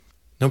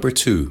Number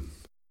 2.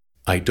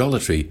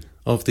 Idolatry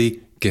of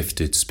the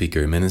gifted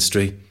speaker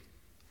ministry.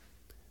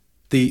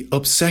 The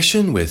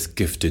obsession with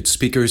gifted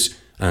speakers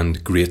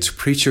and great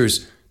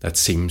preachers that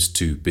seems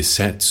to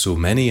beset so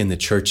many in the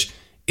church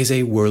is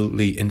a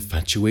worldly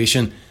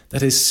infatuation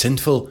that is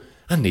sinful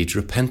and needs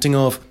repenting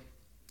of.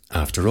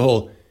 After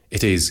all,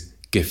 it is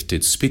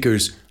gifted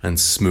speakers and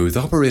smooth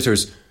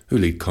operators who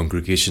lead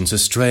congregations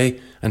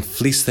astray and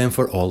fleece them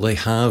for all they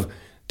have,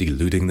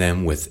 deluding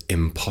them with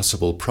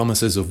impossible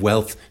promises of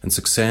wealth and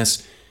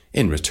success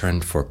in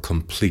return for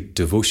complete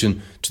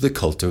devotion to the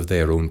cult of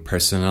their own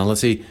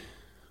personality,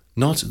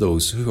 not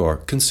those who are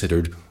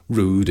considered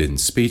rude in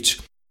speech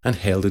and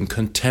held in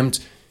contempt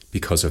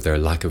because of their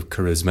lack of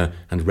charisma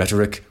and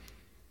rhetoric.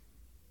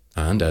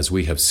 And as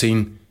we have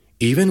seen,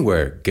 even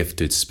where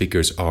gifted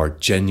speakers are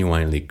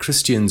genuinely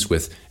Christians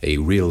with a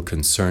real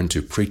concern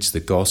to preach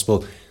the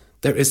gospel,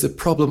 there is the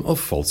problem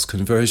of false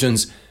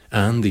conversions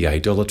and the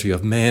idolatry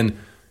of men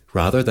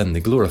rather than the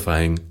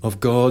glorifying of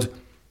God.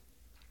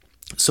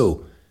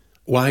 So,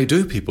 why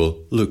do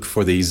people look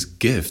for these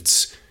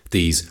gifts,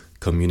 these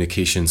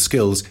communication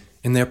skills,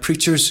 in their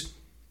preachers?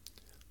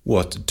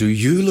 What do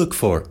you look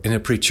for in a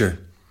preacher?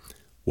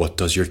 What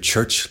does your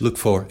church look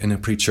for in a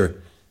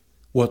preacher?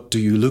 What do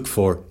you look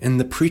for in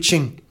the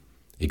preaching?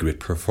 A great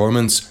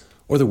performance,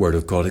 or the Word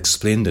of God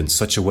explained in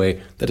such a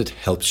way that it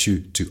helps you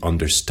to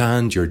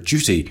understand your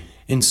duty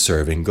in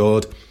serving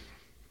God?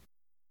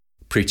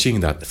 Preaching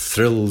that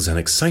thrills and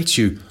excites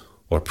you,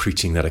 or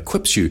preaching that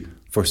equips you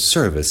for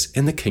service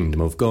in the kingdom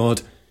of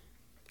God?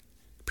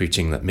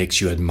 Preaching that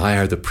makes you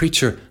admire the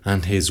preacher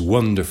and his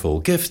wonderful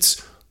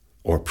gifts,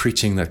 or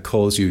preaching that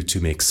calls you to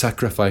make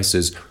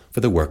sacrifices for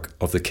the work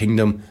of the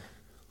kingdom?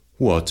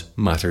 What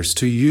matters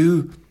to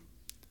you?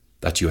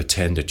 That you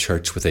attend a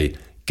church with a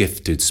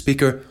gifted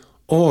speaker,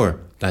 or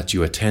that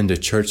you attend a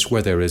church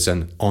where there is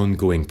an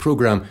ongoing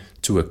program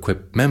to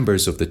equip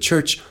members of the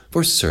church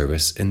for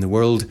service in the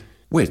world?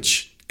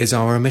 Which is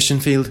our mission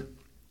field?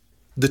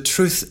 The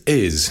truth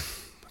is,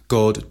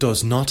 God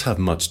does not have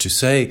much to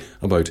say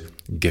about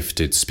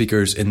gifted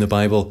speakers in the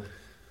Bible.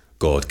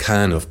 God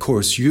can, of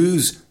course,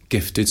 use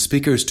gifted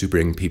speakers to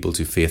bring people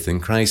to faith in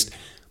Christ,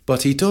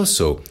 but he does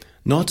so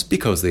not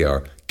because they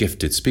are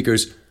gifted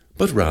speakers,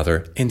 but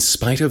rather in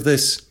spite of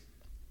this.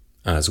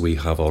 As we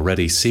have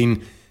already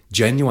seen,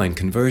 genuine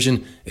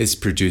conversion is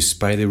produced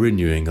by the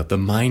renewing of the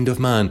mind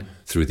of man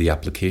through the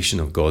application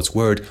of God's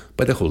word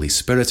by the Holy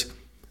Spirit.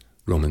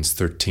 Romans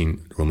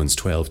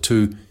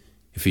 12:2,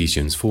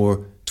 Ephesians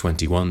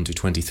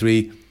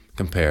 4:21-23,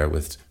 compare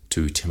with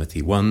 2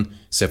 Timothy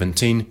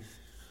 1:17,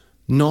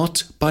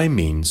 not by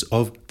means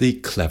of the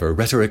clever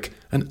rhetoric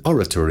and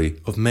oratory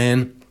of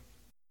men.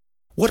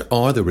 What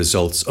are the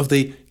results of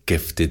the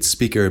gifted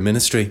speaker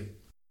ministry?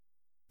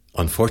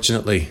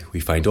 Unfortunately, we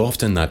find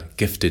often that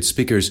gifted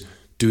speakers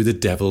do the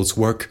devil's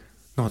work,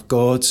 not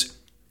God's.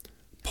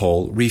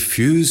 Paul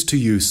refused to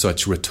use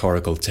such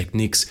rhetorical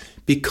techniques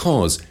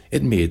because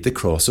it made the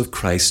cross of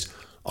Christ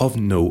of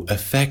no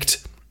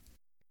effect.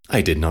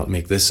 I did not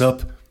make this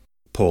up.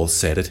 Paul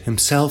said it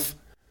himself.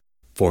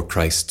 For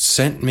Christ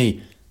sent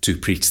me to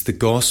preach the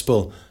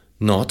gospel,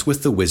 not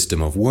with the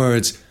wisdom of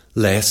words,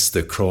 lest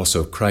the cross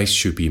of Christ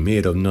should be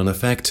made of none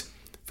effect.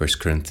 1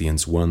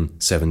 Corinthians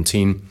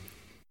 1:17.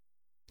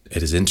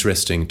 It is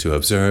interesting to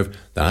observe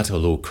that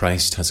although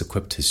Christ has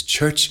equipped his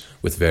church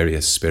with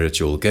various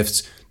spiritual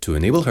gifts to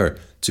enable her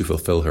to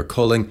fulfill her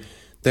calling,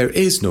 there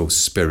is no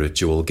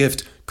spiritual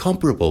gift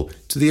comparable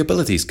to the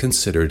abilities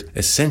considered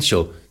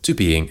essential to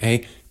being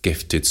a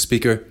gifted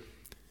speaker.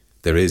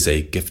 There is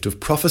a gift of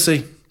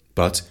prophecy,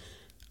 but,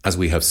 as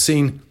we have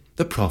seen,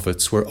 the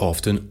prophets were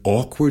often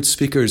awkward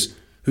speakers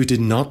who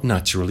did not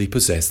naturally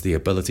possess the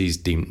abilities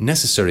deemed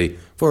necessary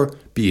for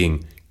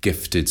being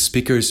gifted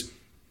speakers.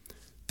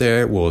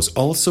 There was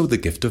also the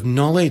gift of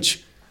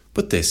knowledge,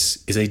 but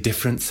this is a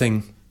different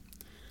thing.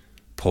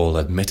 Paul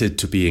admitted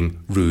to being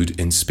rude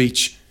in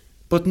speech,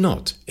 but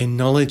not in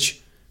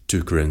knowledge.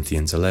 2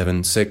 Corinthians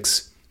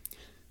 11:6.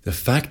 The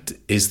fact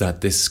is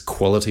that this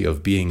quality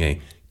of being a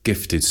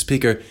gifted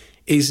speaker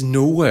is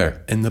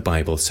nowhere in the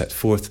Bible set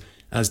forth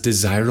as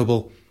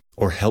desirable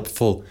or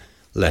helpful,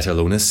 let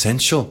alone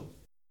essential,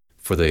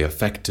 for the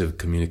effective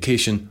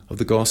communication of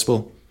the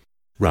gospel.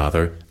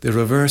 Rather, the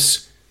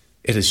reverse.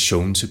 It is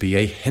shown to be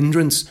a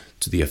hindrance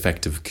to the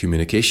effective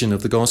communication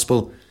of the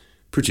gospel,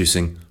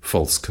 producing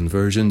false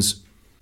conversions.